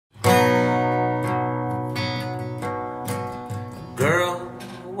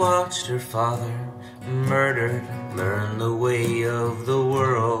watched her father murdered, learn the way of the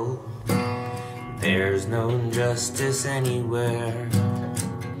world. There's no injustice anywhere.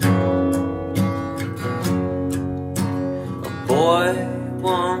 A boy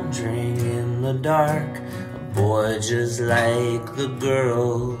wandering in the dark, a boy just like the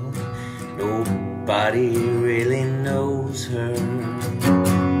girl. Nobody really knows her,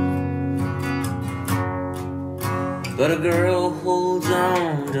 but a girl holds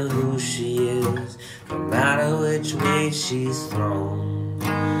on to who she is, no matter which way she's thrown.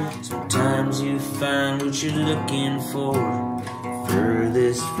 Sometimes you find what you're looking for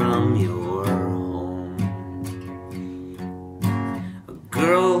furthest from your home. A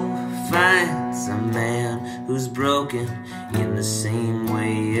girl finds a man who's broken in the same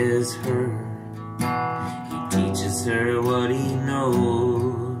way as her. He teaches her what he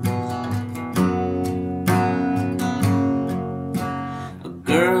knows.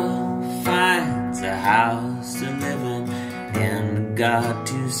 Girl finds a house to live in and a God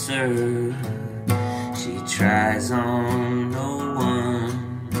to serve. She tries on no one,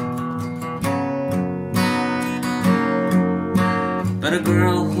 but a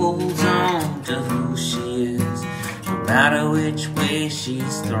girl holds on to who she is, no matter which way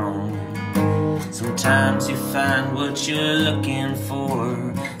she's thrown. Sometimes you find what you're looking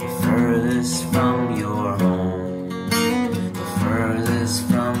for the furthest from your home, the furthest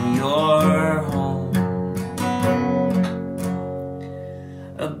from your home.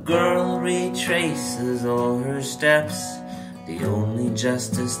 A girl retraces all her steps, the only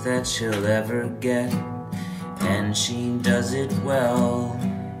justice that she'll ever get, and she does it well.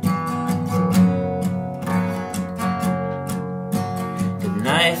 The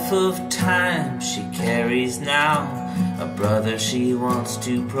knife of time she carries now, a brother she wants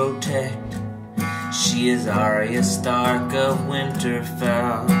to protect. She is Arya Stark of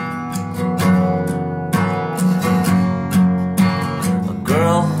Winterfell. A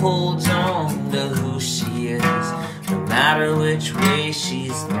girl holds on to who she is, no matter which way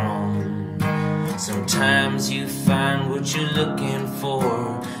she's thrown. Sometimes you find what you're looking for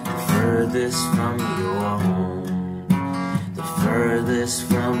the furthest from your home, the furthest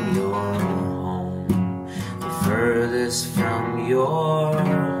from your home, the furthest from your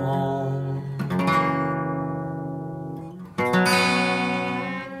home.